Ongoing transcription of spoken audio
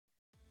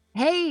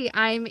Hey,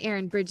 I'm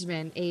Erin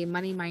Bridgman, a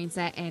money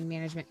mindset and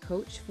management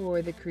coach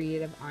for the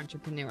creative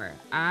entrepreneur.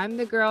 I'm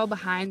the girl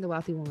behind the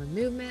Wealthy Woman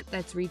movement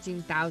that's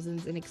reaching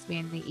thousands and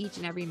expanding each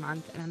and every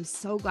month, and I'm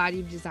so glad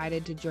you've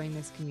decided to join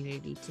this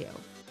community too.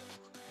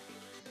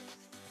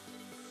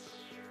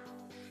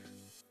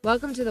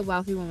 Welcome to the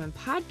Wealthy Woman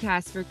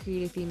podcast for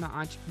creative female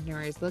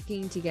entrepreneurs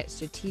looking to get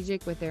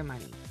strategic with their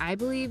money. I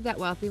believe that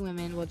wealthy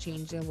women will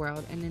change the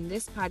world, and in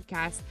this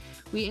podcast,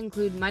 we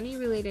include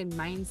money-related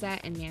mindset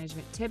and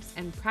management tips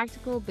and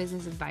practical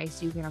business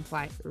advice you can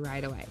apply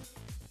right away.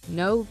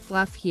 No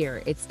fluff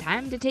here. It's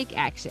time to take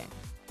action.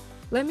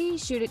 Let me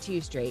shoot it to you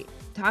straight.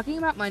 Talking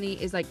about money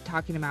is like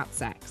talking about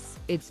sex.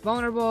 It's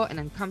vulnerable and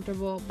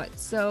uncomfortable, but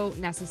so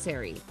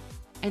necessary.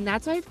 And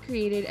that's why I've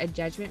created a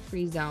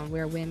judgment-free zone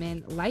where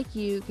women like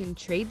you can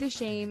trade the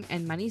shame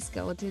and money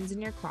skeletons in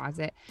your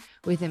closet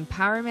with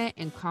empowerment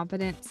and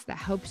confidence that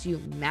helps you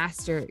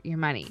master your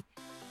money.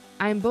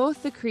 I'm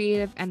both the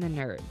creative and the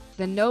nerd,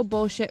 the no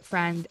bullshit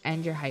friend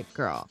and your hype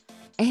girl.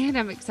 And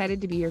I'm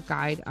excited to be your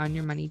guide on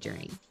your money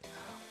journey.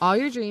 All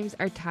your dreams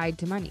are tied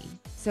to money.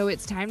 So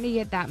it's time to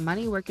get that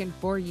money working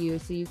for you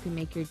so you can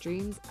make your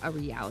dreams a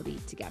reality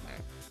together.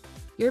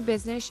 Your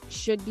business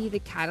should be the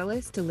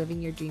catalyst to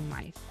living your dream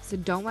life, so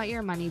don't let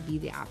your money be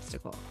the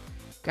obstacle.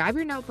 Grab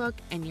your notebook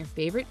and your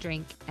favorite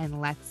drink, and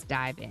let's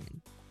dive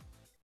in.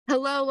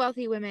 Hello,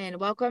 wealthy women.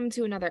 Welcome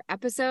to another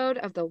episode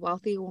of the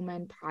Wealthy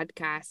Woman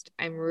podcast.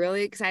 I'm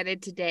really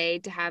excited today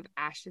to have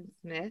Ashton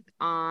Smith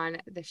on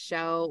the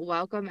show.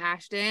 Welcome,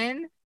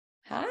 Ashton.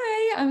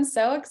 Hi, I'm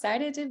so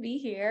excited to be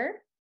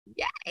here.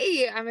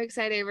 Yay! I'm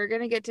excited. We're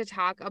going to get to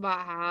talk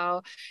about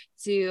how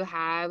to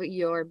have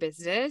your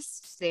business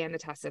stand the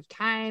test of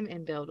time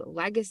and build a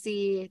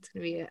legacy. It's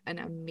going to be an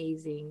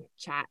amazing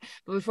chat.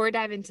 But before I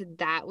dive into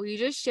that, will you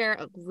just share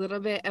a little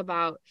bit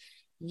about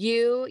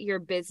you, your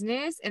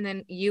business, and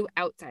then you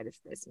outside of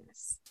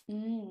business?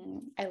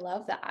 I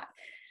love that.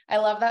 I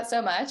love that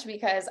so much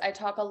because I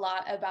talk a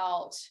lot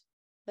about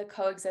the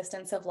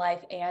coexistence of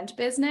life and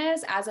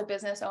business. As a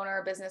business owner,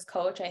 a business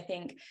coach, I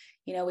think,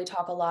 we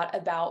talk a lot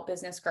about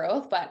business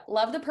growth, but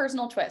love the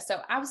personal twist. So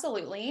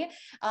absolutely.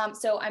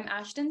 So I'm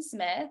Ashton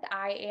Smith.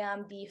 I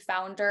am the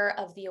founder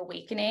of The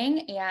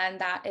Awakening, and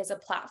that is a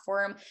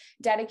platform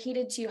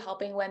dedicated to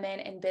helping women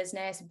in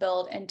business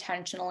build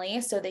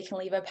intentionally so they can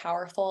leave a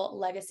powerful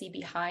legacy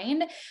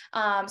behind.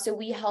 So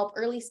we help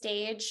early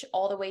stage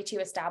all the way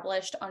to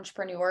established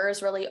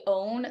entrepreneurs really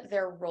own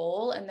their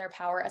role and their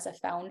power as a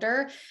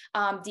founder,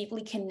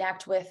 deeply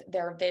connect with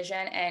their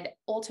vision, and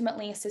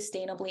ultimately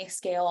sustainably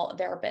scale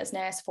their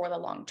business for the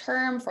long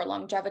term, for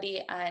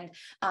longevity, and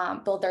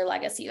build their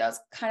legacy. That's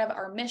kind of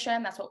our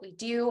mission. That's what we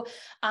do.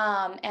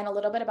 And a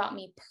little bit about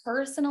me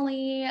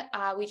personally,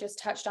 we just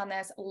touched on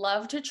this.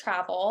 Love to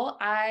travel.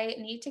 I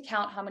need to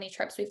count how many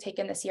trips we've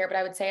taken this year, but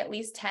I would say at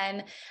least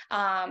 10.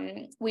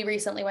 We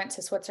recently went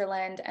to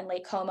Switzerland and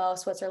Lake Como.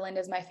 Switzerland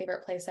is my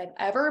favorite place I've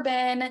ever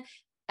been.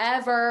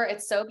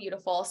 It's so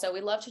beautiful. So we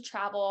love to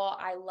travel.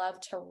 I love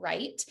to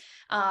write.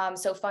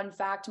 So fun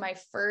fact, my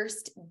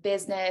first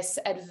business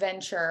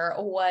adventure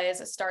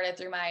was started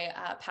through my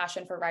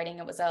passion for writing.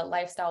 It was a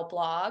lifestyle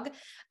blog.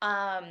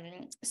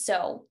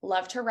 So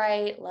love to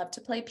write, love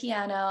to play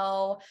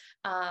piano.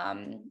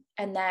 And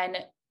then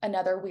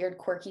another weird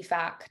quirky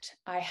fact,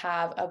 I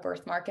have a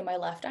birthmark in my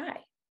left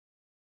eye.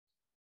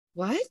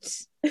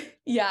 What?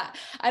 Yeah.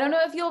 I don't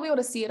know if you'll be able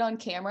to see it on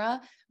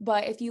camera,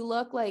 but if you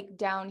look like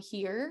down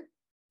here,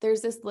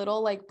 there's this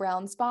little like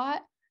brown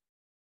spot.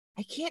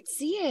 I can't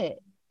see it.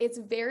 It's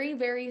very,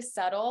 very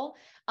subtle.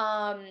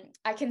 I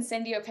can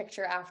send you a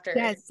picture after.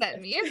 Yes,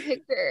 send me a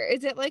picture.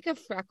 Is it like a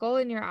freckle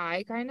in your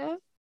eye, kind of?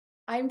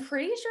 I'm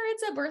pretty sure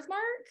it's a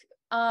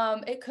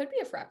birthmark. It could be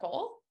a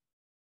freckle.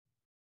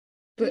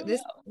 But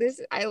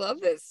I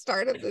love this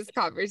start of this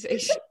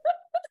conversation.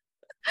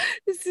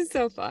 This is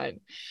so fun.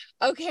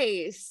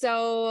 Okay,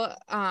 so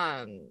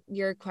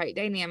you're quite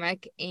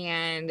dynamic,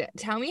 and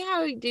tell me,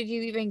 how did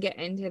you even get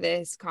into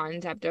this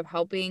concept of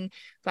helping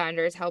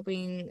founders,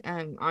 helping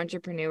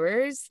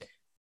entrepreneurs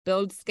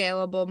build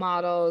scalable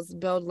models,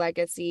 build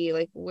legacy?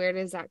 Like, where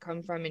does that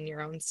come from in your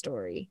own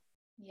story?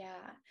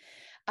 Yeah,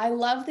 I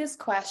love this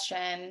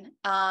question.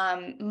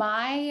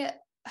 My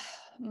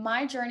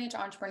journey to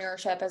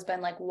entrepreneurship has been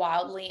like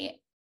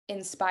wildly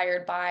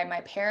inspired by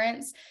my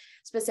parents,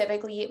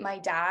 specifically my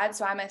dad.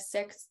 So I'm a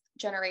sixth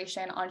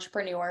generation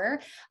entrepreneur.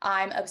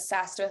 I'm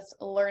obsessed with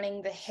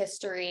learning the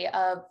history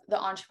of the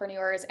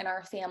entrepreneurs in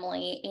our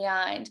family.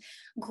 And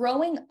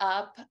growing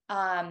up,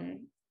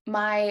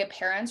 my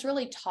parents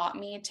really taught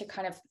me to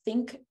kind of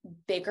think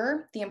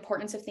bigger, the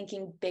importance of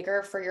thinking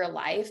bigger for your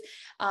life,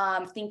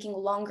 thinking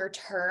longer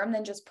term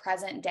than just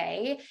present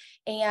day.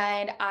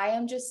 And I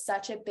am just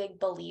such a big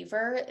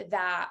believer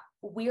that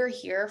we're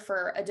here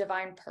for a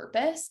divine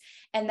purpose.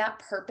 And that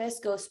purpose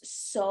goes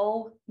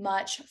so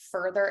much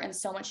further and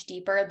so much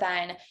deeper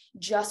than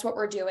just what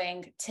we're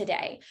doing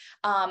today.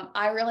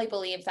 I really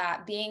believe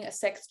that being a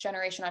sixth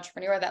generation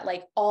entrepreneur, that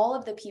like all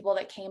of the people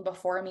that came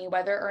before me,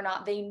 whether or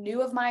not they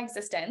knew of my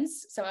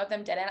existence, some of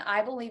them didn't,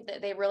 I believe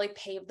that they really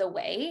paved the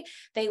way.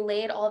 They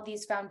laid all of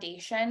these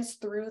foundations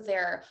through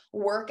their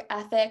work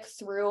ethic,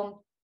 through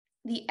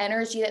the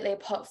energy that they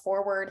put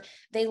forward.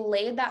 They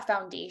laid that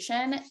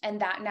foundation,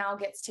 and that now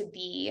gets to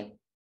be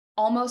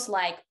almost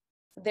like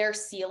their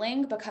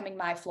ceiling becoming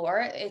my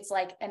floor. It's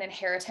like an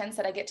inheritance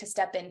that I get to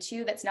step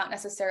into that's not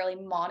necessarily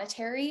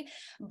monetary,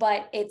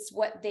 but it's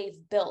what they've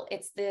built.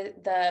 It's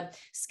the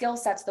skill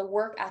sets, the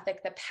work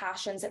ethic, the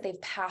passions that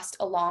they've passed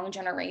along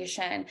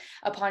generation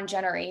upon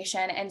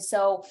generation. And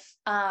so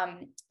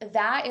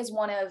that is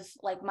one of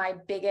like my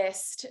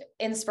biggest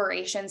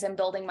inspirations in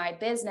building my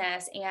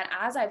business. And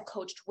as I've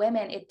coached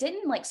women, it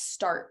didn't like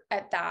start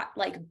at that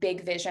like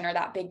big vision or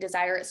that big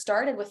desire. It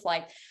started with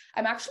like,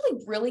 I'm actually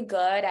really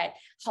good at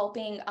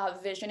helping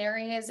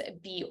visionaries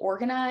be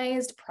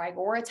organized,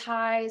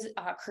 prioritize,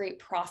 create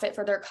profit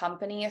for their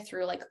company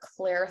through like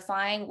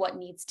clarifying what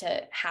needs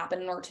to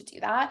happen in order to do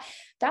that.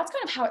 That's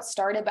kind of how it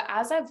started. But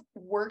as I've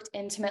worked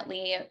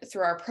intimately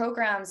through our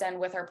programs and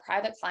with our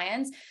private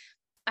clients,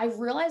 I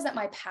realized that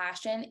my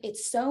passion,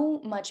 it's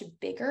so much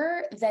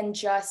bigger than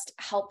just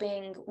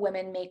helping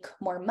women make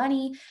more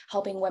money,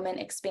 helping women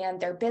expand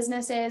their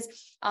businesses.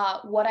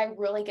 What I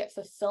really get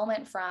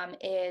fulfillment from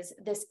is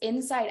this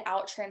inside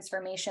out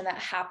transformation that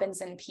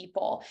happens in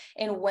people,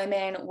 in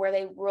women, where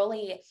they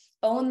really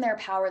own their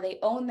power, they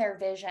own their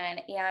vision,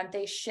 and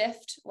they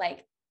shift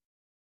like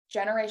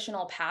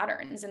generational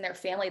patterns in their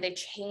family. They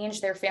change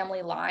their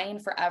family line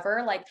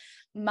forever. Like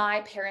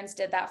my parents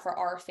did that for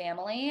our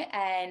family.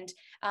 And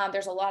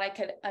there's a lot I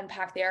could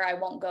unpack there. I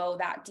won't go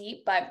that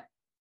deep, but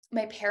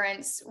my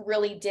parents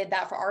really did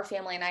that for our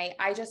family. And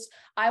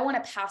I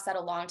want to pass that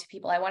along to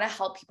people. I want to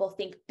help people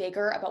think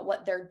bigger about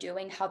what they're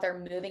doing, how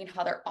they're moving, and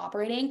how they're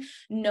operating,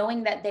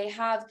 knowing that they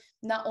have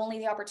not only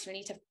the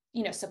opportunity to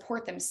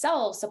support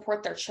themselves,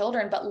 support their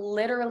children, but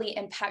literally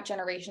impact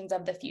generations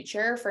of the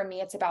future. For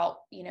me, it's about,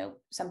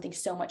 something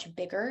so much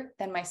bigger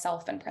than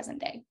myself and present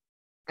day.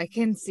 I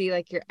can see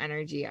like your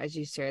energy as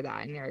you share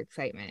that and your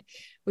excitement.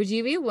 Would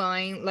you be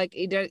willing, like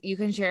you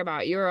can share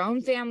about your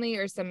own family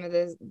or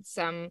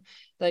some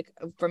like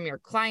from your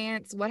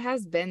clients, what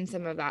has been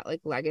some of that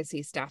like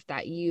legacy stuff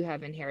that you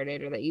have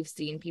inherited or that you've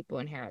seen people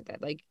inherit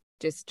that like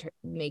just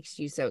makes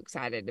you so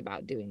excited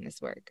about doing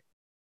this work?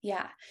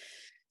 Yeah.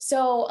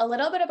 So a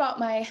little bit about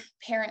my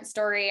parents'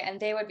 story, and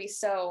they would be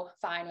so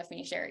fine with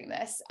me sharing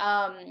this.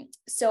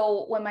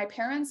 So when my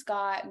parents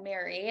got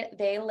married,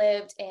 they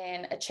lived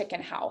in a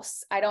chicken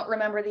house. I don't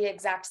remember the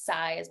exact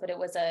size, but it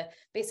was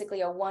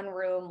basically a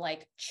one-room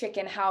like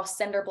chicken house,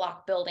 cinder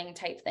block building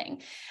type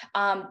thing.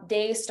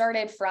 They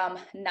started from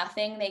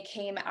nothing. They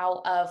came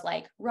out of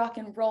like rock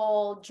and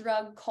roll,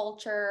 drug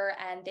culture,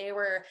 and they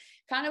were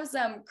kind of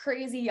some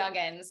crazy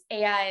youngins.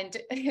 And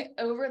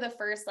over the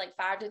first like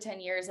 5 to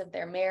 10 years of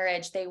their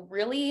marriage, they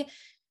really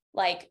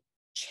like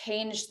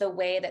changed the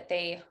way that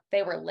they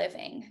were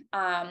living.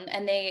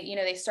 And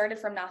they started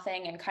from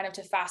nothing. And kind of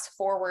to fast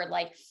forward,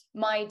 like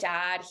my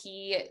dad,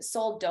 he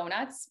sold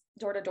donuts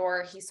door to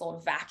door. He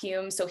sold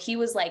vacuums. So he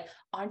was like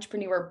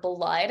entrepreneur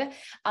blood.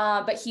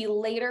 But he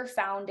later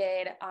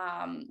founded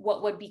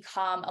what would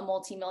become a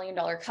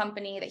multi-million-dollar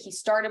company that he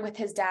started with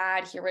his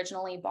dad. He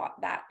originally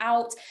bought that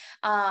out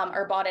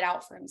or bought it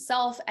out for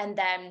himself. And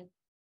then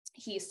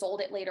he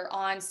sold it later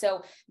on.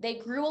 So they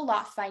grew a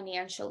lot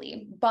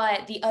financially,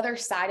 but the other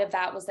side of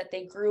that was that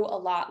they grew a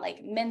lot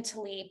like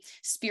mentally,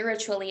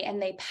 spiritually, and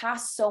they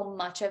passed so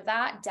much of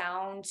that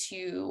down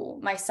to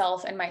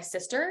myself and my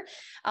sister,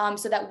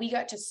 so that we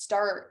got to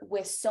start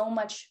with so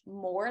much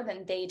more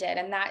than they did.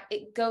 And that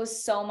it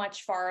goes so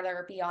much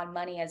farther beyond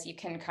money, as you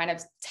can kind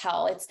of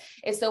tell.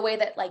 It's the way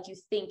that like you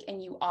think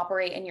and you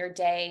operate in your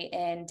day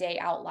in, day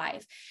out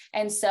life.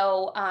 And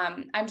so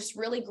I'm just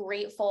really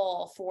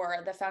grateful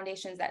for the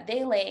foundations that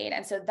they laid.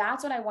 And so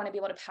that's what I want to be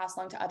able to pass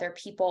along to other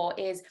people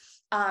is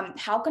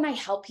how can I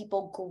help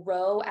people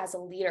grow as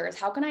leaders?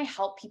 How can I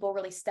help people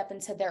really step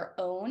into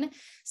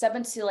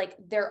like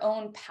their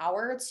own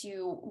power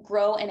to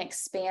grow and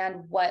expand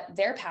what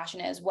their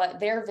passion is,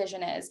 what their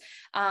vision is.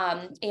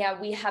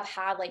 And we have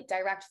had like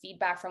direct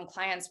feedback from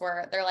clients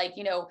where they're like,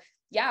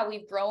 yeah,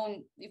 we've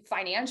grown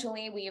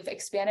financially, we've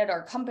expanded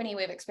our company,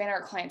 we've expanded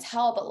our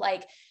clientele, but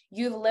like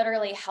you've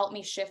literally helped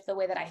me shift the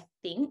way that I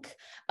think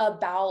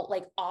about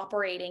like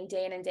operating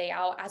day in and day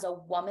out as a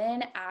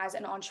woman, as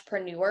an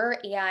entrepreneur.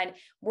 And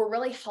we're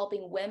really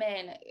helping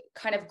women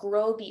kind of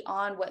grow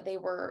beyond what they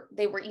were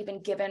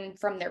even given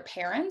from their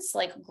parents,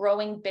 like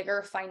growing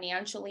bigger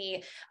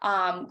financially,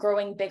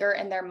 growing bigger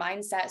in their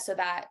mindset so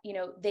that,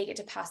 they get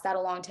to pass that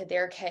along to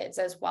their kids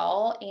as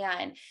well.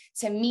 And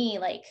to me,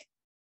 like,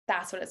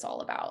 that's what it's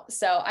all about.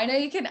 So I know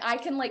I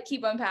can like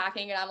keep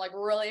unpacking, and I'm like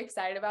really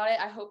excited about it.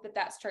 I hope that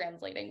that's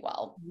translating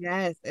well.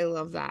 Yes, I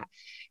love that.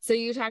 So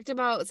you talked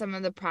about some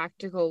of the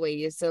practical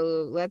ways.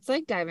 So let's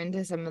like dive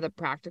into some of the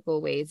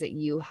practical ways that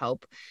you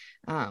help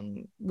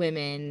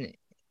women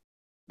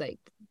like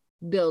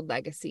build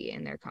legacy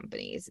in their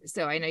companies.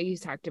 So I know you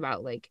talked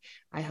about like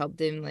I help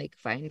them like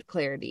find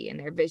clarity in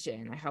their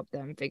vision. I help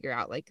them figure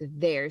out like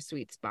their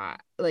sweet spot.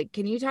 Like,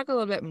 can you talk a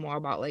little bit more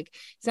about like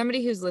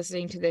somebody who's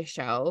listening to this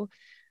show?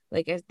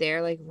 Like if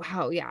they're like,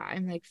 wow, yeah,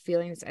 I'm like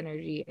feeling this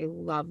energy. I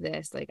love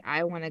this. Like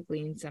I want to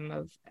glean some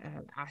of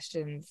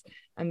Ashton's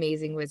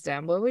amazing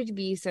wisdom. What would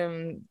be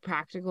some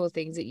practical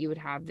things that you would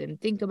have them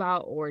think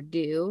about or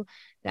do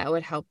that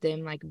would help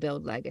them like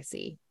build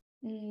legacy?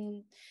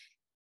 Mm,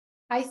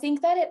 I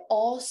think that it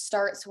all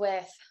starts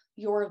with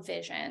your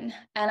vision.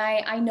 And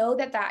I know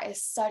that that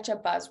is such a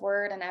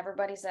buzzword, and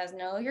everybody says,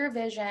 know your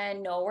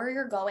vision, know where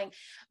you're going,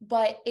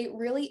 but it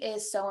really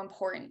is so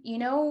important. You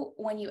know,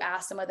 when you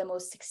ask some of the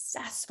most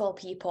successful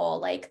people,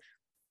 like,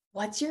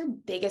 what's your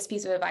biggest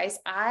piece of advice?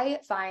 I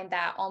find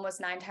that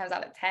almost 9 times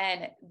out of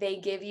 10, they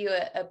give you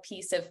a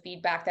piece of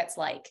feedback that's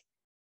like,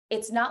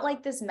 it's not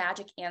like this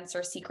magic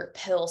answer secret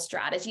pill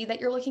strategy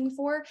that you're looking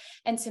for.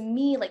 And to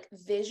me, like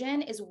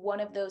vision is one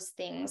of those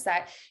things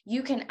that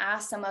you can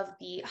ask some of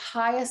the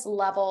highest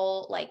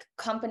level like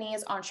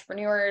companies,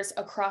 entrepreneurs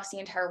across the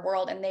entire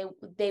world, and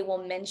they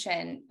will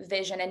mention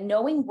vision and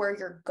knowing where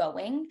you're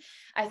going.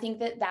 I think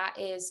that that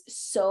is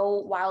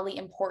so wildly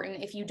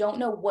important if you don't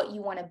know what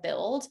you want to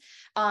build.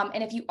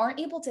 And if you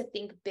aren't able to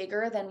think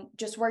bigger than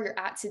just where you're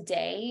at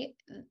today,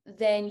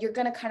 then you're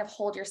going to kind of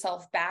hold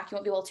yourself back. You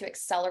won't be able to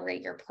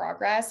accelerate your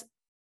progress.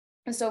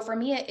 And so for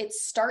me, it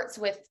starts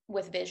with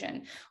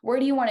vision. Where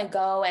do you want to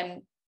go?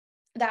 And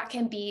that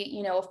can be,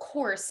 you know, of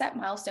course, set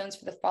milestones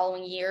for the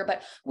following year,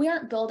 but we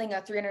aren't building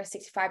a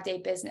 365-day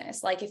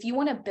business. Like if you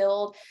want to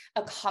build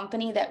a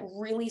company that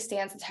really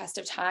stands the test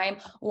of time,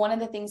 one of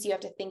the things you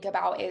have to think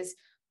about is,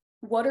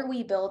 what are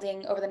we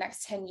building over the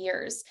next 10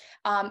 years?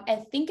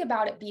 And think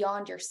about it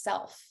beyond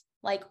yourself.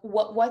 Like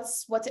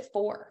what's it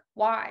for?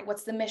 Why?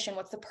 What's the mission?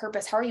 What's the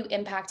purpose? How are you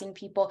impacting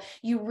people?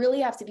 You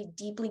really have to be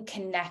deeply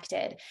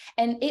connected.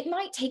 And it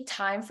might take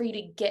time for you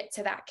to get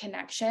to that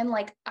connection.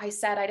 Like I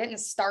said, I didn't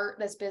start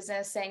this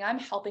business saying I'm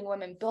helping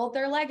women build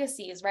their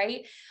legacies,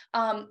 right?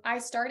 I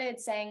started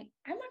saying,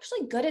 I'm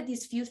actually good at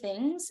these few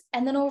things.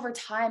 And then over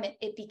time,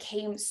 it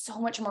became so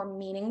much more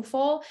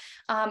meaningful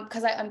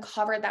because I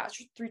uncovered that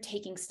through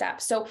taking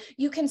steps. So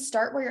you can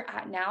start where you're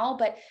at now,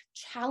 but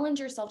challenge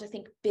yourself to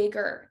think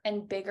bigger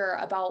and bigger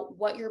about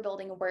what you're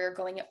building and where you're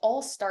going. It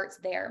all starts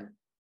there.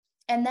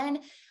 And then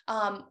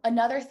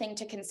another thing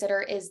to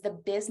consider is the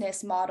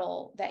business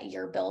model that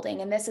you're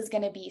building. And this is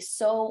going to be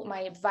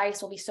my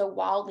advice will be so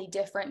wildly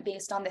different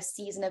based on the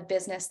season of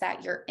business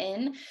that you're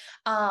in.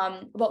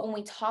 But when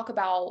we talk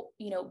about,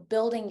 you know,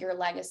 building your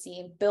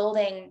legacy,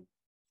 building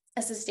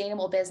a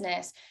sustainable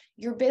business,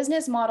 your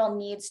business model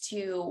needs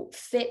to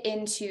fit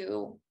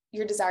into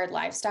your desired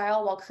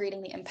lifestyle while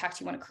creating the impact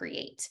you want to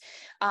create.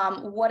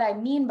 What I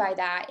mean by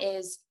that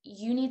is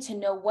you need to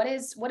know what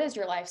is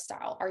your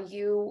lifestyle. Are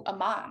you a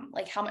mom?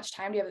 Like how much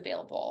time do you have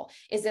available?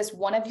 Is this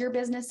one of your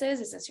businesses?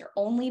 Is this your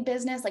only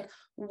business? Like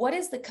what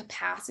is the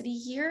capacity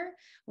here?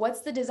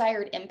 What's the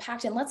desired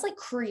impact? And let's like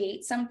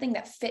create something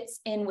that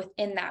fits in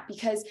within that,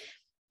 because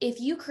if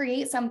you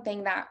create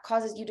something that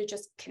causes you to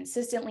just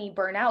consistently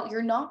burn out,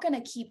 you're not going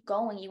to keep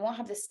going. You won't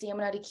have the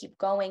stamina to keep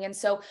going. And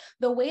so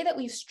the way that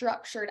we've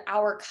structured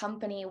our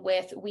company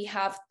we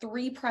have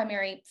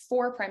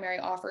four primary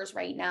offers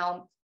right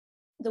now.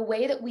 The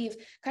way that we've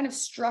kind of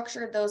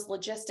structured those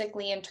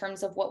logistically in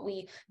terms of what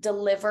we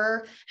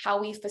deliver,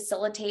 how we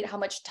facilitate, how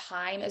much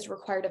time is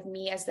required of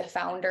me as the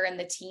founder and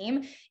the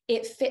team,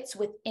 it fits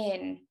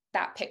within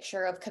that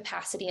picture of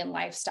capacity and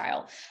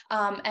lifestyle.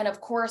 And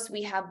of course,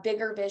 we have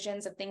bigger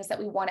visions of things that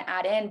we want to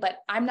add in, but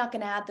I'm not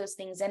going to add those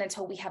things in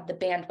until we have the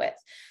bandwidth.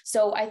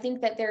 So I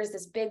think that there's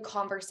this big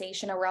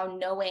conversation around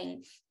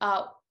knowing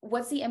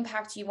what's the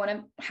impact you want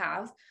to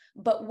have,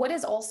 but what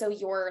is also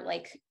your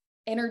like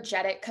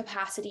energetic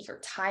capacity, your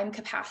time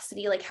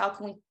capacity, like how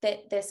can we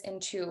fit this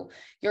into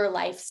your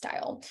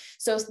lifestyle?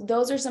 So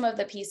those are some of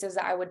the pieces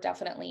that I would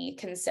definitely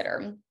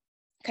consider,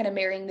 kind of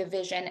marrying the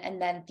vision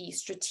and then the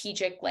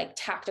strategic, like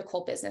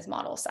tactical business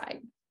model side.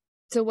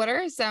 So what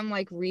are some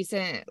like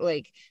recent,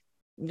 like,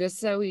 just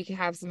so we can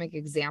have some like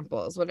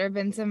examples, what have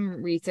been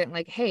some recent,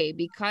 like, hey,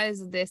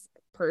 because this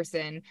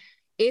person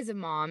is a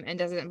mom and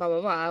doesn't blah,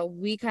 blah, blah,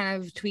 we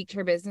kind of tweaked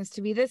her business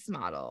to be this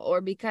model, or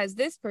because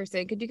this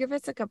person, could you give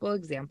us a couple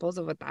examples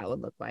of what that would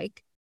look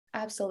like?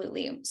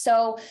 Absolutely.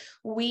 So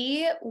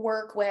we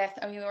work with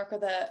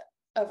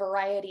a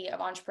variety of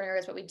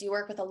entrepreneurs, but we do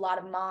work with a lot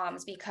of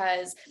moms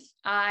because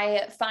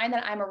I find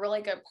that I'm a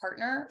really good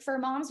partner for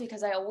moms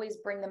because I always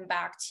bring them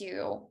back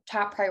to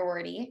top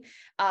priority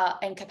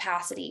and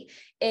capacity.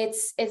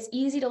 It's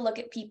easy to look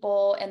at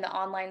people in the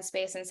online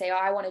space and say, oh,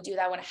 I want to do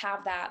that, I want to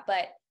have that.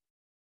 But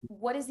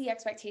what is the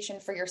expectation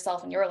for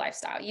yourself and your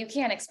lifestyle? You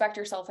can't expect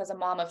yourself as a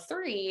mom of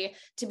 3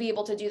 to be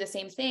able to do the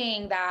same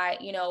thing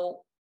that, you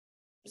know,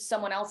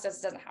 someone else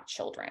doesn't have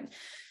children.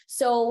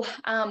 So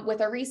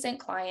with a recent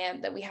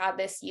client that we had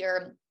this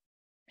year,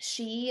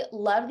 she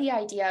loved the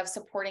idea of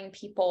supporting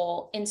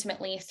people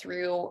intimately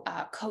through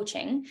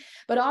coaching.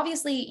 But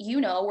obviously,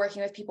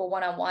 working with people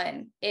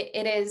one-on-one,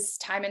 it is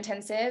time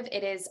intensive.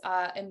 It is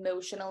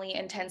emotionally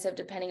intensive,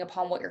 depending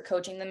upon what you're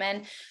coaching them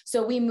in.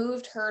 So we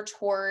moved her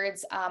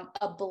towards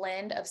a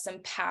blend of some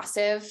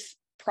passive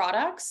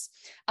products,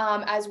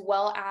 as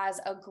well as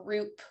a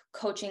group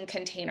coaching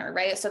container,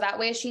 right? So that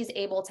way she's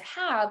able to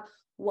have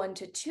 1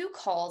 to 2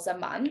 calls a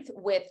month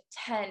with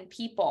 10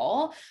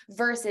 people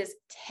versus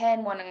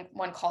 10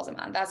 one-on-one calls a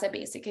month. That's a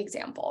basic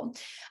example.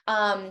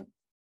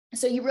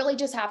 So you really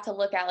just have to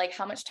look at like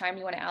how much time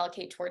you want to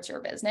allocate towards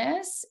your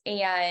business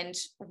and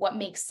what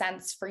makes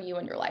sense for you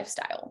and your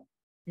lifestyle.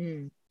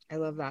 I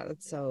love that.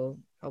 That's so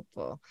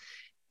helpful.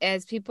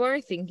 As people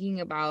are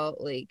thinking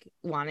about like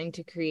wanting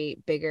to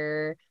create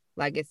bigger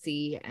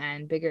legacy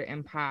and bigger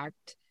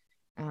impact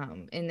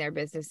in their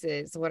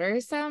businesses, what are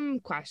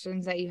some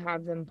questions that you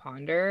have them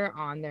ponder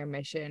on their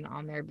mission,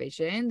 on their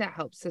vision, that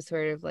helps to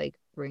sort of like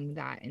bring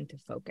that into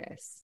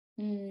focus?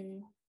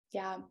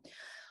 Yeah.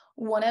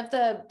 One of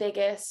the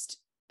biggest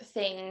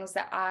things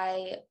that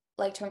I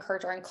like to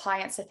encourage our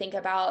clients to think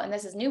about, and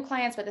this is new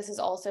clients, but this is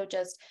also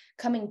just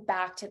coming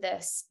back to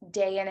this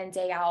day in and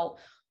day out.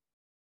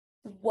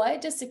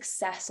 What does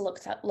success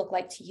look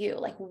like to you?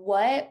 Like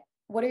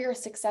what are your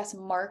success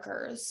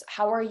markers?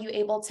 How are you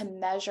able to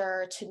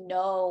measure, to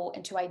know,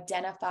 and to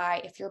identify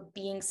if you're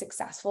being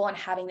successful and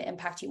having the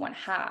impact you want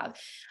to have?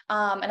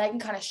 And I can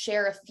kind of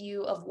share a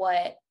few of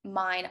what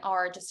mine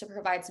are just to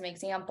provide some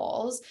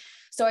examples.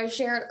 So I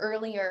shared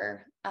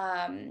earlier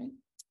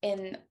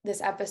in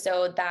this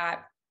episode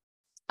that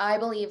I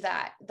believe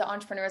that the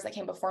entrepreneurs that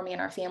came before me in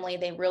our family,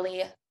 they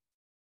really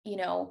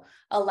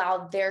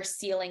allowed their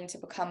ceiling to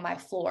become my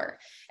floor.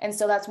 And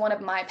so that's one of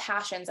my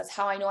passions. That's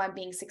how I know I'm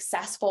being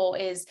successful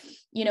is,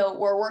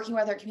 we're working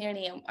with our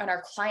community and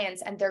our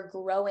clients, and they're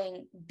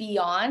growing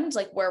beyond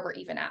like where we're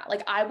even at.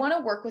 Like I want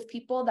to work with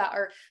people that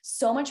are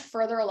so much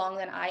further along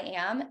than I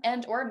am,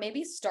 and, or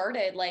maybe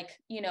started like,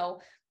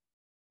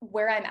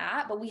 where I'm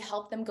at, but we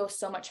help them go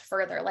so much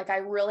further. Like I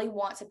really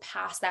want to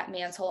pass that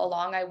mantle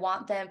along. I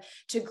want them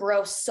to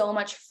grow so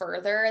much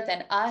further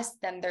than us,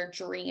 than their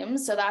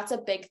dreams. So that's a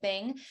big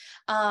thing.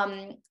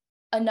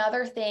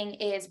 Another thing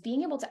is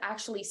being able to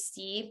actually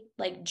see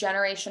like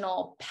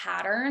generational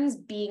patterns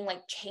being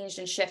like changed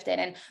and shifted.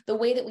 And the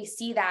way that we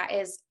see that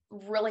is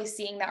really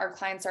seeing that our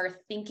clients are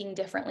thinking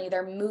differently,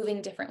 they're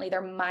moving differently,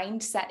 their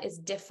mindset is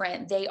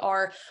different. They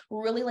are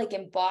really like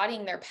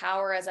embodying their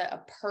power as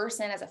a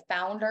person, as a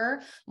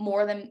founder,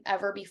 more than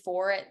ever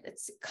before.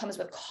 It comes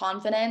with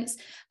confidence.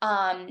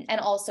 And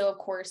also, of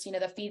course,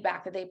 the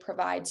feedback that they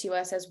provide to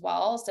us as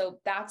well. So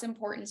that's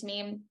important to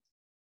me.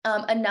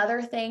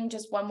 Another thing,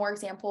 just one more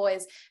example,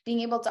 is being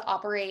able to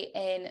operate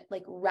in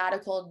like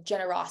radical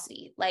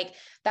generosity. Like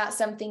that's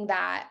something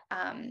that,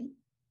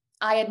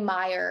 I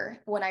admire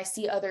when I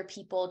see other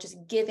people just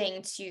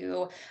giving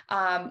to,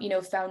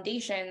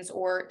 foundations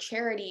or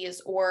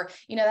charities, or,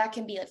 that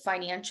can be like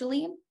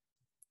financially.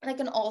 That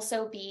can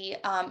also be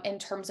in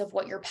terms of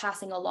what you're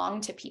passing along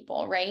to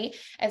people, right?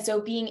 And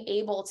so being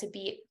able to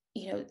be,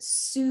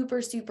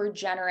 super, super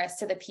generous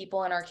to the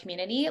people in our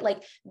community,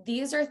 like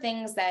these are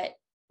things that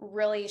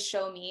really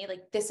show me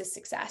like this is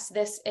success.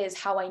 This is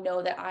how I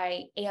know that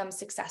I am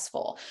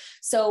successful.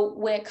 So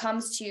when it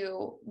comes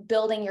to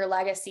building your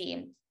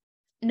legacy,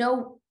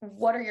 know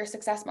what are your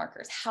success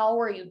markers?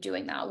 How are you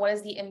doing that? What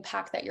is the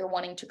impact that you're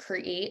wanting to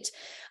create?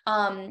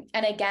 And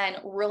again,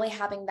 really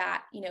having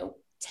that,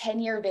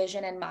 10-year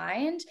vision in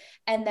mind,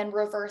 and then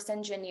reverse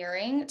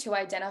engineering to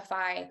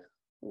identify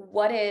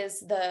what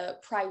is the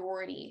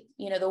priority,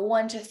 the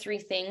 1 to 3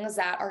 things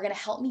that are going to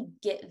help me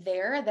get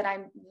there, that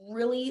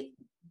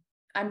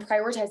I'm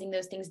prioritizing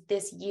those things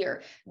this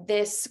year,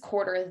 this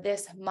quarter,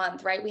 this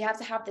month, right? We have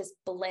to have this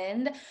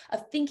blend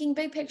of thinking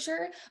big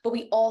picture, but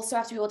we also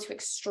have to be able to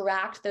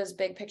extract those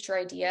big picture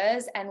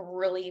ideas and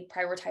really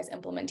prioritize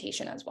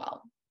implementation as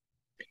well.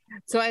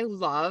 So I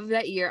love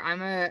that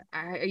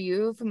are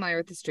you familiar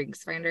with the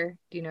Strengths Finder?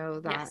 Do you know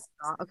that? Yes.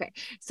 Okay.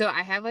 So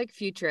I have like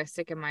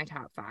futuristic in my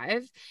top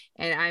 5,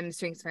 and I'm a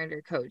Strengths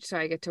Finder coach. So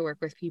I get to work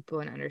with people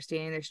and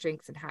understanding their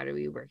strengths and how do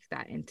we work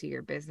that into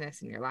your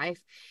business and your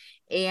life.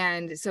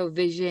 And so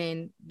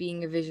vision,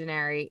 being a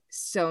visionary,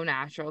 so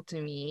natural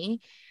to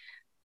me.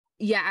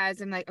 Yeah.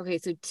 As I'm like, okay,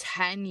 so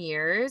 10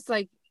 years,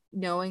 like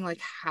knowing like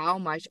how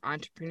much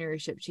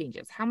entrepreneurship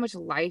changes, how much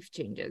life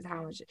changes,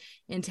 how much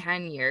in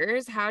 10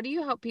 years, how do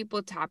you help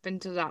people tap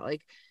into that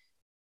like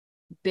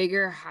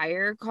bigger,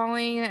 higher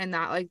calling, and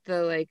not like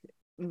the like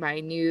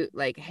minute,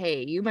 like,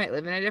 hey, you might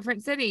live in a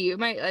different city, you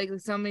might like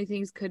so many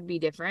things could be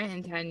different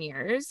in 10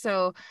 years.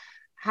 So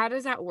how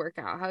does that work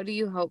out? How do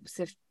you help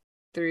sift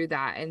through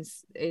that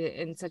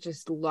in such a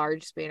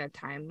large span of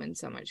time when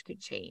so much could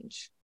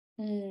change?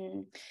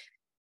 And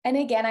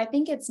again, I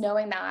think it's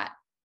knowing that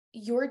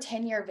your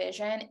 10-year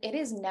vision, it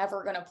is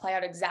never going to play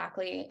out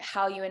exactly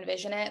how you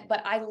envision it.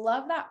 But I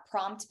love that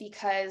prompt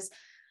because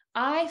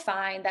I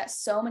find that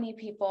so many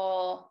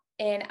people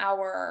in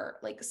our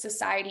like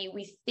society,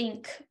 we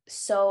think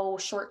so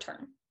short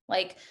term.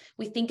 Like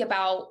we think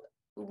about,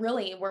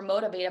 really, we're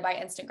motivated by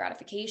instant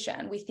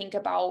gratification. We think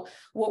about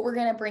what we're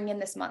going to bring in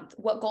this month,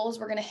 what goals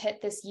we're going to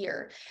hit this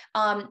year.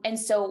 And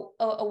so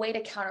a way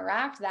to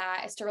counteract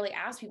that is to really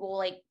ask people,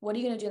 like, what are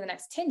you going to do in the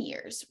next 10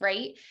 years?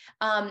 Right.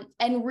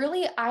 And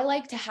really, I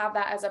like to have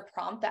that as a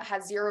prompt that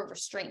has zero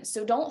restraints.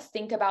 So don't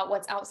think about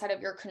what's outside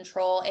of your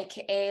control,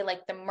 AKA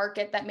like the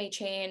market that may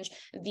change,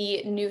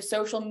 the new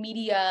social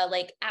media,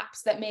 like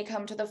apps that may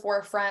come to the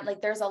forefront.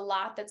 Like there's a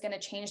lot that's going to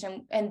change.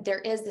 And there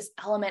is this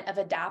element of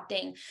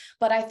adapting.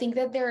 But I think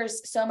that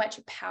there's so much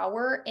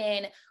power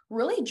in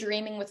really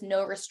dreaming with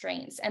no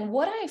restraints. And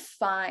what I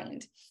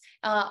find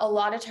a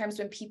lot of times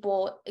when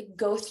people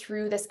go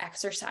through this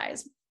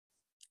exercise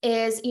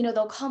is,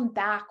 they'll come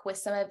back with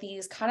some of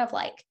these kind of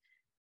like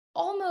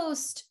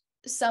almost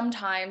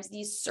sometimes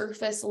these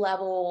surface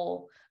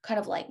level kind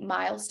of like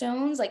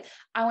milestones. Like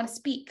I want to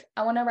speak,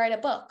 I want to write a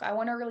book, I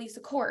want to release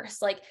a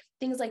course, like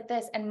things like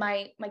this. And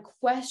my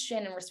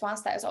question in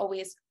response to that is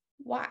always,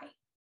 why?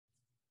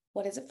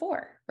 What is it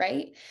for?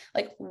 Right?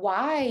 Like,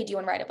 why do you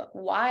want to write a book?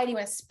 Why do you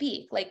want to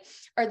speak? Like,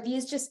 are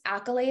these just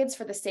accolades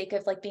for the sake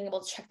of like being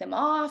able to check them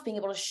off, being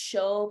able to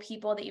show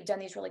people that you've done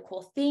these really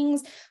cool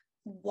things?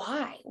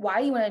 Why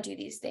do you want to do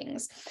these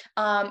things?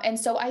 And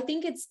so I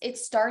think it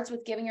starts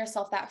with giving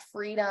yourself that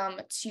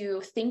freedom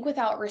to think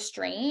without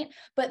restraint,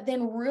 but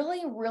then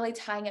really, really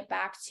tying it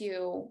back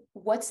to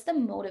what's the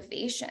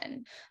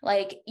motivation?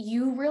 Like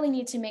you really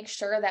need to make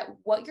sure that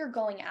what you're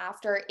going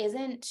after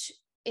isn't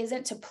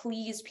to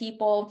please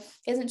people,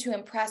 isn't to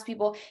impress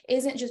people,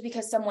 isn't just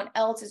because someone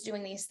else is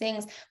doing these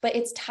things, but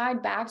it's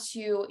tied back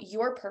to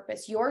your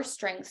purpose, your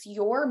strengths,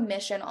 your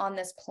mission on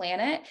this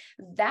planet.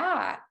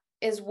 That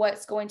is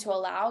what's going to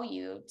allow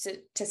you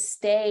to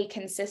stay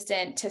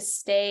consistent, to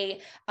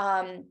stay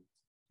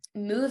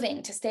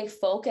moving, to stay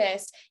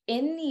focused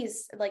in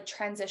these like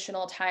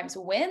transitional times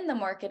when the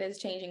market is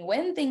changing,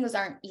 when things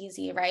aren't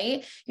easy,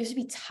 right? You have to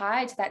be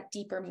tied to that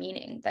deeper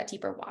meaning, that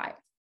deeper why.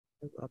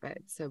 I love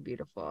it. So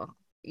beautiful.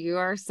 You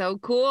are so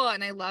cool.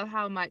 And I love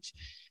how much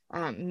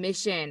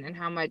mission and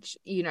how much,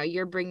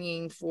 you're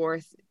bringing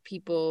forth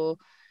people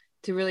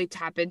to really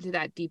tap into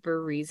that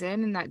deeper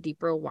reason and that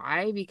deeper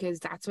why, because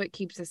that's what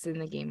keeps us in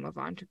the game of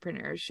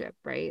entrepreneurship,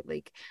 right?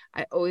 Like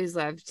I always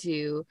love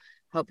to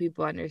help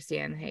people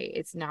understand, hey,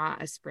 it's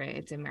not a sprint,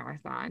 it's a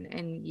marathon,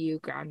 and you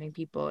grounding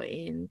people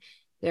in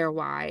their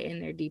why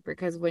and their deeper,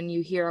 because when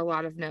you hear a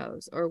lot of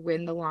no's, or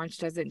when the launch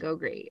doesn't go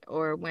great,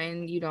 or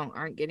when you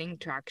aren't getting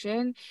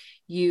traction,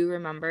 you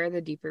remember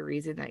the deeper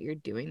reason that you're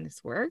doing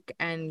this work,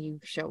 and you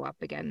show up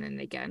again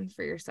and again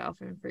for yourself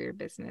and for your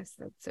business.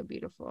 That's so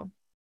beautiful.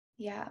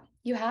 Yeah,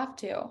 you have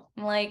to.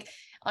 Like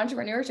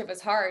entrepreneurship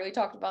is hard. We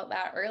talked about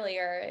that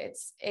earlier.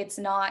 It's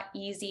not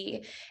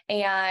easy.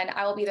 And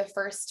I will be the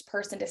first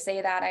person to say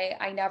that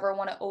I never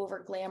want to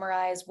over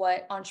glamorize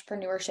what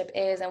entrepreneurship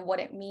is and what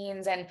it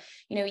means. And,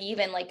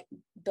 even like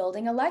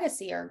building a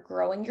legacy or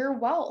growing your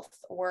wealth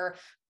or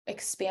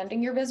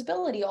expanding your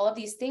visibility, all of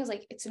these things,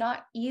 like it's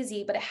not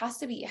easy, but it has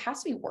to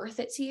be worth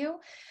it to you.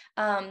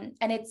 And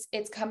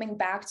it's coming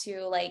back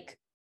to like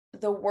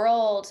the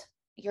world,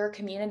 your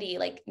community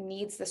like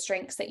needs the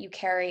strengths that you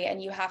carry,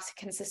 and you have to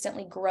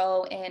consistently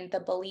grow in the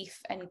belief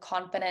and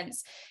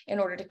confidence in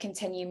order to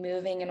continue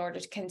moving, in order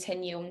to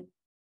continue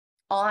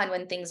on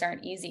when things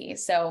aren't easy.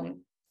 So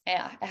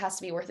yeah, it has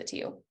to be worth it to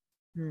you.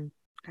 It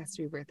has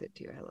to be worth it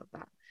to you. I love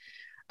that.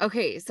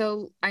 Okay.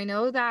 So I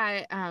know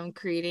that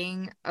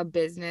creating a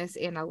business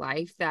and a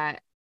life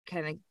that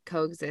kind of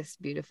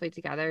coexist beautifully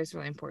together is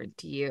really important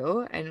to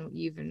you. And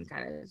you've been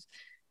kind of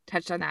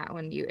touched on that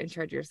when you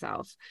introed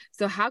yourself.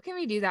 So how can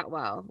we do that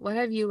well? What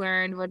have you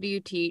learned? What do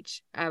you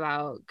teach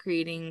about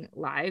creating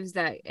lives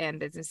and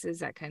businesses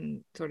that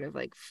can sort of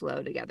like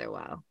flow together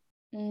well?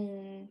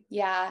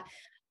 Yeah.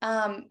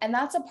 And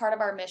that's a part of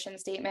our mission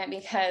statement,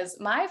 because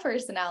my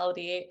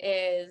personality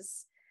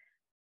is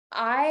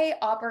I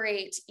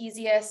operate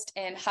easiest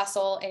in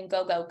hustle and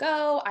go, go,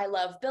 go. I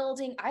love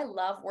building. I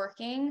love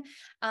working.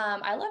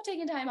 I love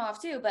taking time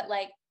off too, but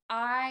like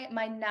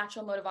my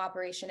natural mode of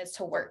operation is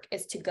to work,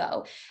 is to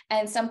go.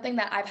 And something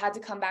that I've had to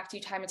come back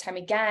to time and time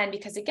again,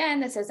 because again,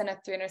 this isn't a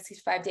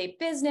 365-day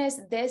business.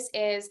 This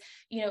is,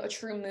 a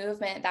true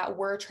movement that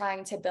we're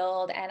trying to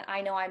build. And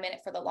I know I'm in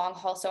it for the long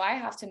haul. So I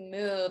have to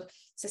move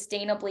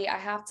sustainably. I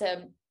have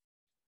to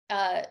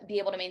be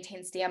able to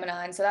maintain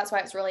stamina. And so that's why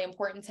it's really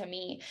important to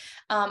me.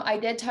 I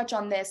did touch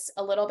on this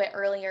a little bit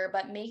earlier,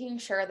 but making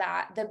sure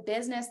that the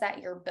business that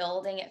you're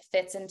building, it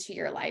fits into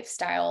your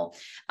lifestyle.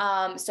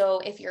 So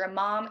if you're a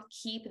mom,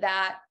 keep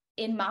that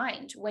in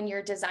mind when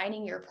you're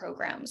designing your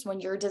programs, when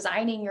you're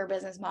designing your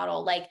business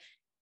model. Like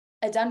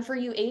a done for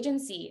you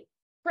agency,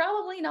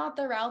 probably not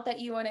the route that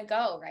you want to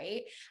go,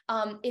 right?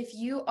 If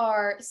you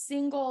are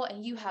single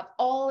and you have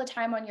all the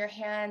time on your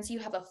hands, you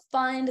have a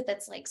fund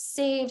that's like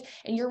saved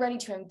and you're ready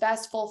to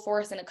invest full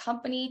force in a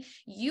company,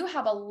 you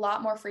have a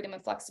lot more freedom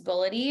and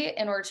flexibility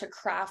in order to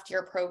craft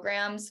your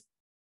programs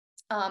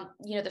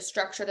the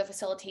structure, the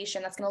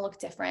facilitation, that's going to look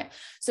different.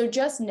 So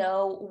just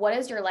know, what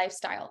is your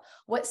lifestyle?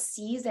 What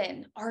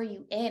season are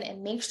you in?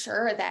 And make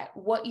sure that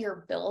what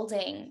you're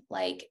building,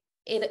 like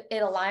it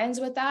aligns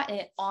with that and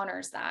it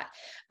honors that.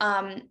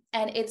 And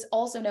it's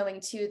also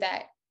knowing too,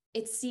 that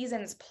it's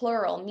seasons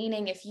plural,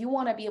 meaning if you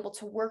want to be able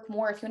to work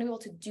more, if you want to be able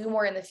to do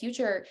more in the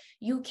future,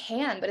 you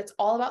can, but it's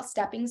all about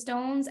stepping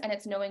stones, and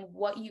it's knowing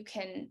what you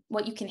can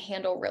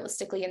handle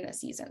realistically in this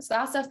season. So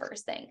that's the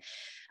first thing.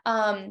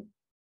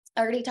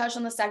 I already touched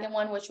on the second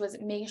one, which was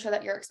making sure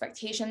that your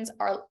expectations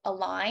are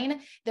aligned.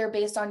 They're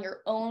based on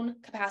your own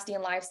capacity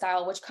and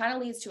lifestyle, which kind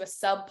of leads to a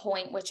sub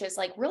point, which is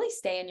like really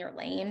stay in your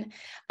lane.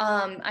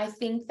 I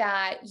think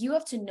that you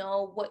have to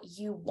know what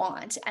you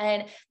want,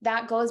 and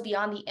that goes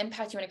beyond the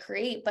impact you want to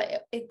create,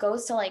 but it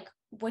goes to like,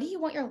 what do you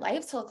want your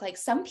life to look like?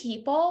 Some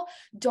people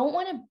don't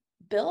want to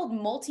build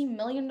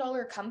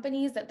multi-million-dollar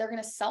companies that they're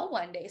going to sell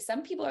one day.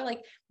 Some people are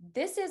like,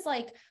 this is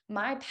like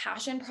my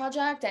passion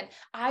project, and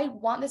I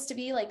want this to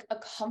be like a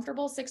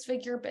comfortable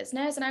 6-figure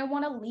business, and I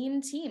want a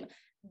lean team.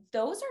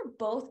 Those are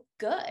both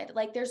good.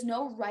 Like, there's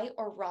no right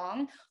or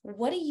wrong.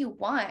 What do you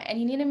want? And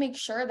you need to make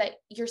sure that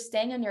you're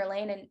staying in your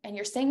lane and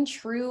you're staying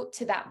true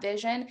to that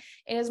vision.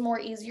 It is more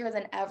easier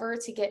than ever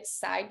to get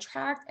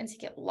sidetracked and to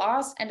get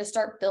lost and to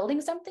start building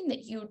something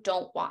that you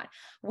don't want.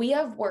 We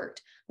have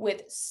worked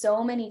with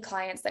so many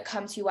clients that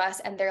come to us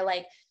and they're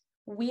like,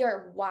 we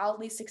are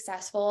wildly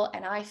successful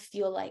and I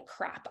feel like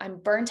crap. I'm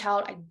burnt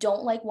out. I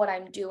don't like what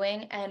I'm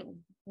doing. And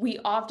we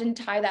often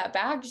tie that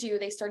back to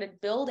they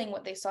started building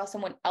what they saw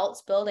someone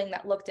else building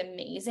that looked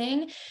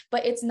amazing,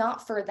 but it's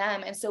not for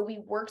them. And so we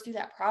work through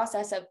that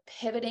process of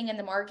pivoting in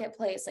the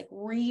marketplace, like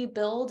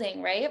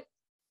rebuilding, right?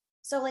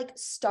 So like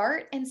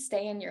start and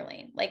stay in your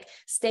lane, like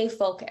stay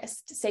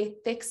focused, stay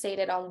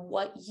fixated on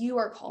what you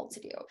are called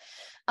to do.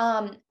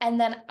 And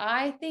then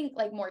I think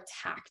like more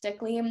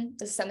tactically,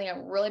 this is something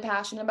I'm really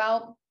passionate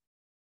about.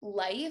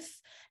 Life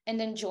and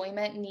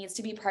enjoyment needs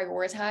to be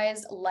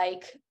prioritized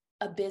like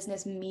a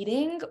business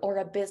meeting or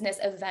a business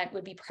event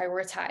would be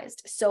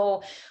prioritized.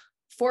 So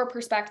for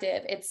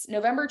perspective, it's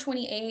November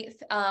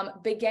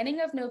 28th,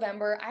 beginning of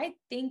November. I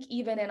think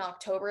even in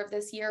October of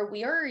this year,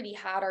 we already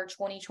had our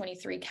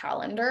 2023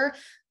 calendar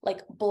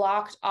like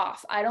blocked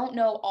off. I don't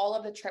know all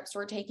of the trips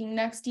we're taking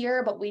next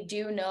year, but we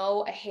do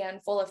know a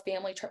handful of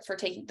family trips we're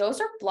taking. Those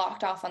are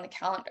blocked off on the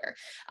calendar.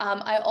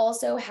 I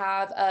also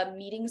have a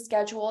meeting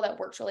schedule that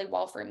works really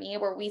well for me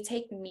where we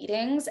take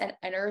meetings and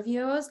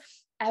interviews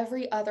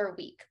every other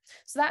week.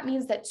 So that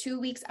means that 2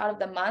 weeks out of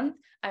the month,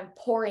 I'm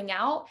pouring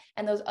out.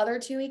 And those other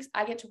 2 weeks,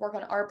 I get to work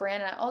on our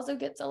brand. And I also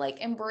get to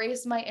like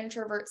embrace my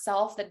introvert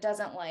self that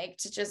doesn't like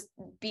to just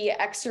be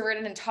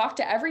extroverted and talk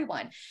to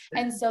everyone.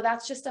 And so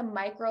that's just a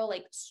micro,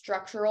 like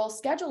structural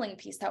scheduling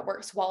piece that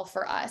works well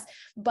for us.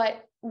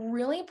 But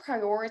really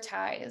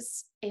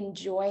prioritize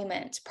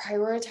enjoyment,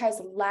 prioritize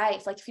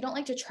life. Like if you don't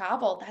like to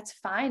travel, that's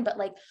fine. But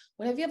like,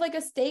 what if you have like a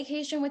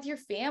staycation with your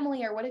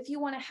family? Or what if you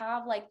want to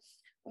have like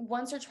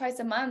once or twice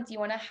a month, you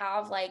want to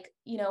have like,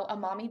 a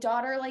mommy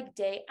daughter like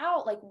day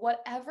out, like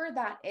whatever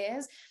that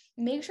is,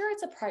 make sure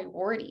it's a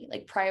priority,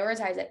 like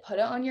prioritize it, put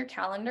it on your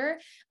calendar.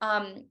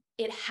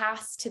 It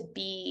has to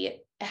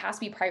be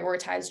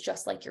prioritized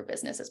just like your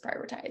business is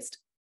prioritized.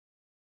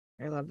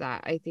 I love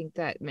that. I think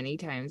that many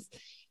times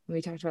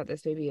we talked about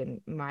this maybe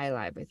in my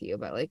live with you,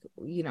 but like,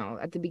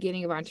 at the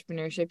beginning of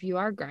entrepreneurship, you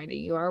are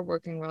grinding, you are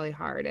working really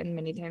hard. And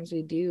many times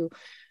we do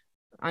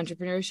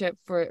entrepreneurship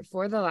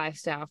for the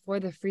lifestyle, for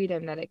the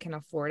freedom that it can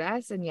afford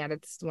us, and yet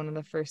it's one of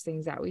the first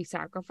things that we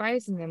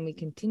sacrifice, and then we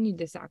continue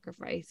to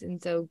sacrifice.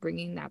 And so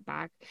bringing that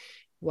back,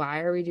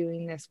 why are we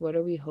doing this? What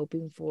are we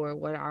hoping for?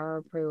 What are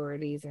our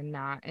priorities and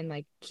not? And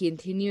like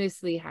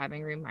continuously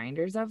having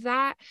reminders of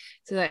that,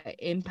 so that it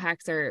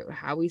impacts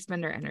how we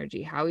spend our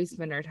energy, how we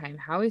spend our time,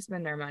 how we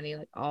spend our money,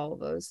 like all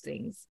those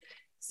things.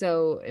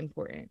 So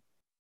important.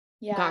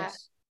 Yeah. Gosh,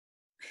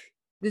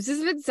 this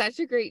has been such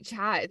a great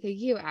chat. Thank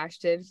you,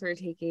 Ashton, for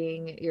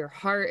taking your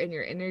heart and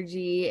your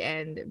energy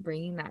and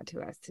bringing that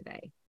to us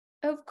today.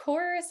 Of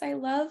course. I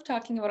love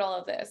talking about all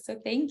of this. So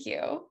thank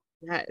you.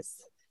 Yes.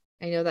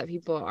 I know that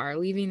people are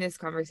leaving this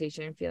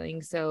conversation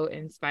feeling so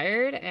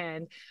inspired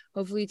and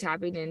hopefully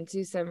tapping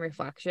into some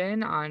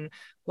reflection on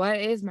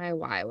what is my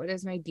why? What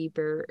is my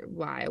deeper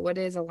why? What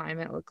does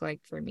alignment look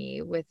like for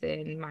me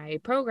within my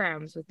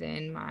programs,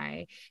 within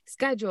my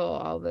schedule,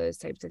 all those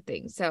types of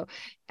things. So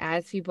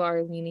as people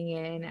are leaning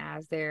in,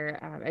 as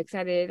they're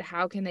excited,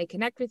 how can they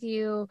connect with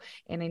you?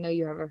 And I know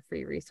you have a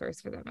free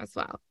resource for them as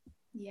well.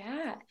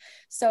 Yeah.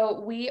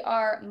 So we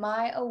are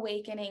My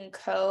Awakening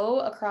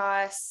Co.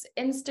 across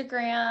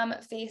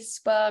Instagram,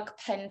 Facebook,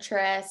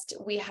 Pinterest.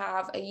 We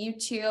have a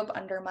YouTube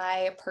under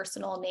my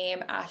personal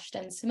name,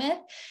 Ashton Smith,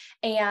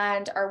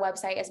 and our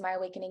website is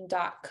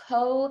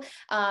myawakening.co.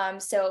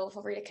 So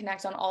feel free to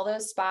connect on all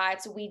those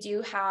spots. We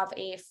do have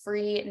a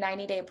free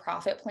 90-day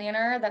profit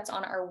planner that's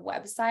on our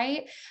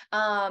website.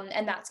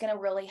 And that's going to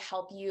really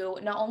help you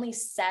not only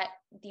set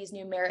these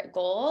numeric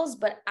goals,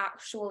 but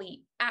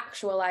actually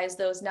actualize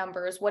those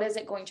numbers. What is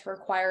it going to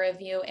require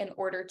of you in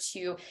order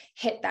to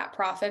hit that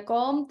profit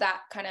goal?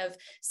 That kind of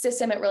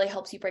system, it really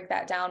helps you break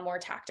that down more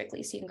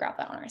tactically. So you can grab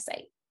that on our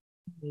site.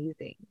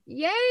 Amazing.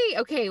 Yay.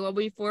 Okay. Well,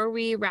 before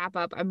we wrap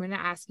up, I'm going to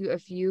ask you a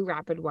few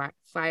rapid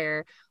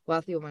fire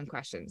wealthy woman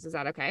questions. Is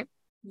that okay?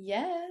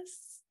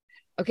 Yes.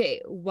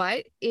 Okay.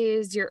 What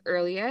is your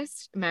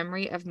earliest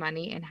memory of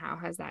money and how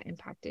has that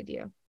impacted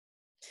you?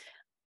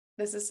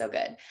 This is so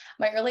good.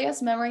 My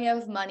earliest memory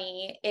of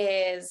money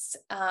is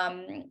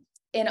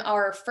in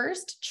our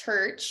first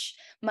church.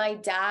 My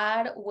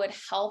dad would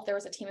help. There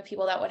was a team of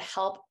people that would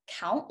help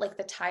count like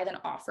the tithe and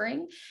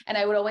offering. And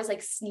I would always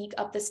like sneak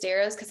up the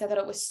stairs because I thought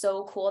it was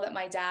so cool that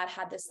my dad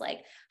had this like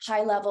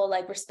high level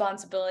like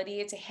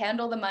responsibility to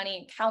handle the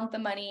money, count the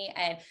money,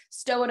 and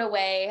stow it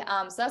away.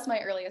 So that's my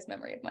earliest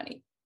memory of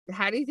money.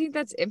 How do you think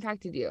that's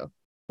impacted you?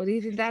 What do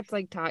you think that's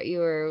like taught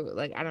you, or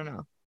like, I don't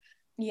know.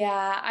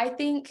 Yeah, I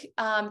think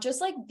just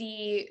like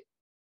the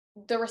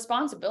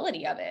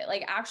responsibility of it,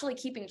 like actually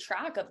keeping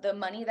track of the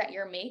money that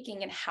you're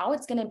making and how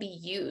it's going to be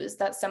used.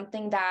 That's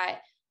something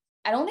that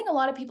I don't think a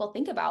lot of people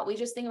think about. We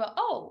just think about,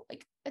 oh,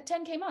 like a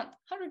 10K month,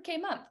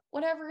 100K month,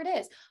 whatever it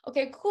is.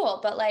 Okay,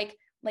 cool. But like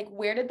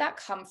where did that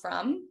come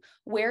from?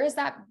 Where is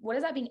that? What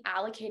is that being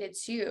allocated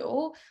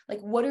to?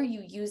 Like, what are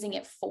you using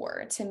it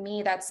for? To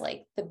me, that's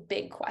like the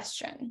big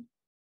question.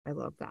 I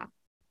love that.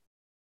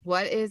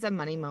 What is a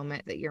money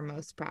moment that you're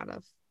most proud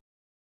of?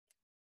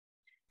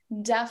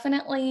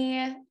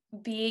 Definitely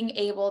being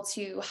able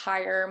to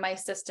hire my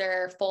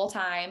sister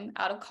full-time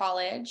out of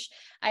college.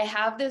 I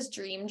have this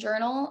dream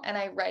journal and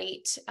I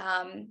write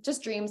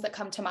just dreams that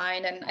come to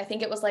mind. And I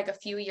think it was like a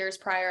few years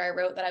prior, I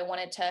wrote that I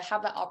wanted to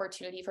have the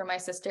opportunity for my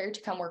sister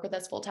to come work with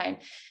us full-time.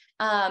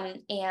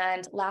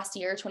 And last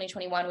year,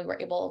 2021, we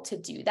were able to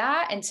do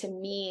that. And to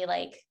me,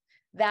 like,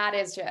 that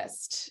is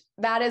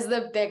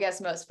the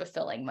biggest, most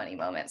fulfilling money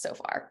moment so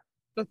far.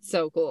 That's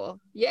so cool.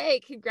 Yay.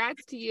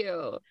 Congrats to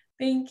you.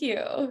 Thank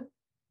you.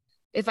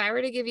 If I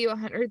were to give you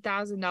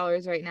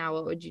 $100,000 right now,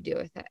 what would you do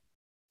with it?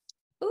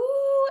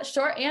 Ooh,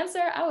 short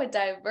answer, I would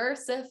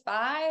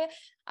diversify.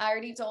 I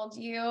already told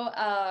you,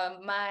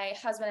 my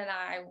husband and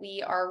I,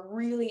 we are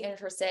really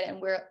interested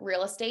in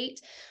real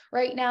estate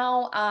right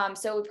now.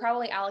 So we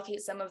probably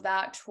allocate some of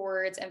that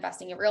towards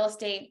investing in real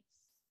estate,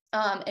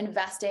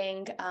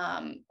 investing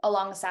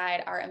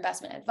alongside our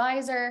investment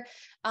advisor,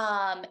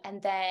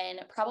 and then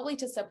probably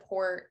to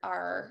support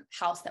our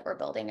house that we're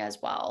building as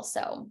well.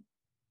 So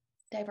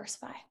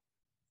diversify.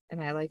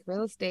 And I like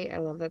real estate. I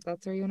love that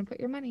that's where you want to put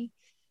your money.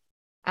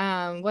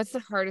 What's the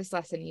hardest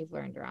lesson you've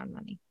learned around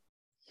money?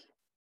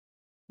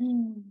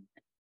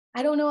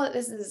 I don't know that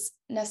this is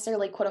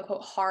necessarily quote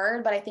unquote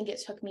hard, but I think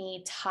it took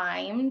me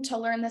time to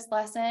learn this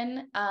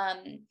lesson.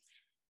 I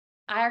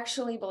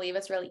actually believe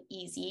it's really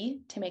easy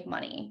to make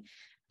money.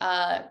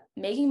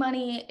 Making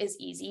money is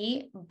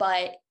easy,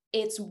 but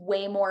it's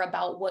way more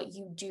about what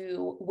you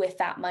do with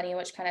that money,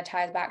 which kind of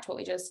ties back to what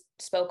we just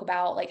spoke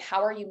about. Like,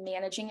 how are you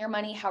managing your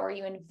money? How are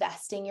you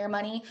investing your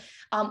money?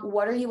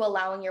 What are you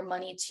allowing your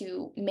money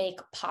to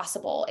make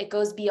possible? It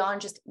goes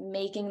beyond just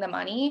making the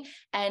money,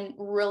 and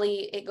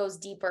really it goes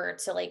deeper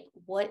to like,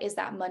 what is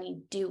that money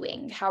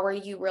doing? How are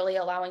you really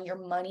allowing your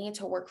money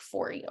to work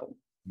for you?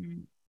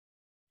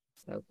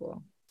 So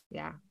cool.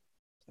 Yeah.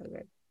 So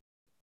good.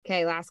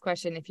 Okay. Last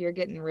question. If you're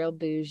getting real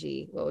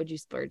bougie, what would you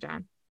splurge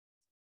on?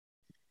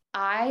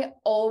 I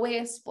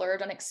always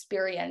splurge on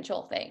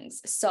experiential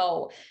things.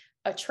 So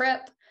a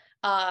trip,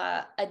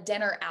 a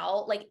dinner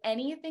out, like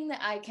anything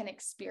that I can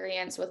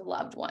experience with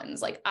loved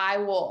ones, like I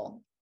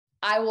will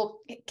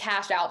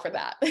cash out for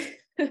that.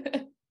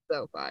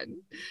 So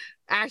fun.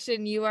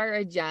 Ashton, you are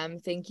a gem.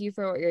 Thank you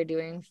for what you're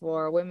doing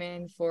for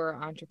women, for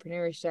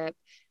entrepreneurship.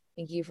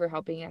 Thank you for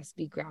helping us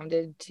be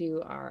grounded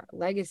to our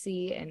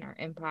legacy and our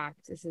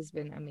impact. This has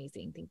been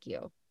amazing. Thank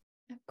you.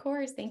 Of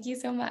course. Thank you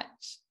so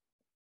much.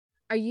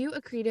 Are you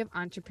a creative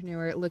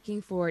entrepreneur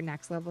looking for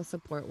next level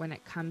support when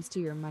it comes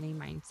to your money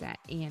mindset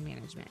and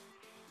management?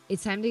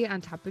 It's time to get on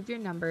top of your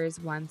numbers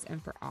once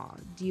and for all.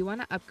 Do you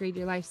want to upgrade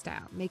your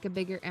lifestyle, make a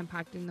bigger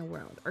impact in the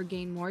world, or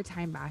gain more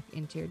time back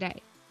into your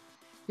day?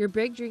 Your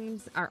big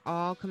dreams are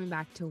all coming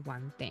back to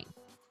one thing: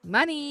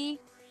 money.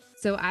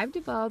 So I've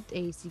developed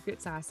a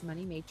secret sauce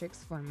money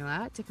matrix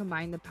formula to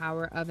combine the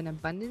power of an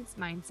abundance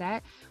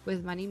mindset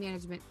with money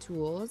management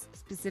tools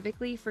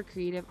specifically for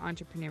creative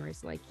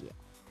entrepreneurs like you.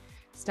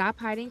 Stop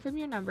hiding from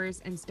your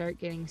numbers and start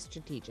getting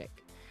strategic.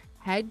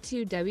 Head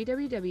to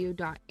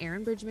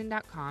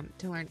www.erinbridgman.com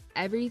to learn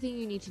everything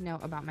you need to know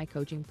about my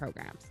coaching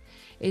programs.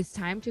 It's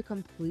time to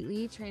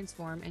completely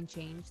transform and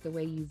change the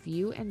way you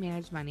view and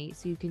manage money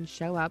so you can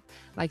show up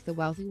like the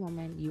wealthy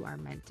woman you are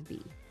meant to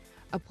be.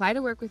 Apply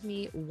to work with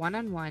me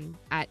one-on-one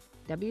at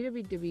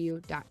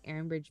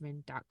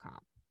www.erinbridgman.com.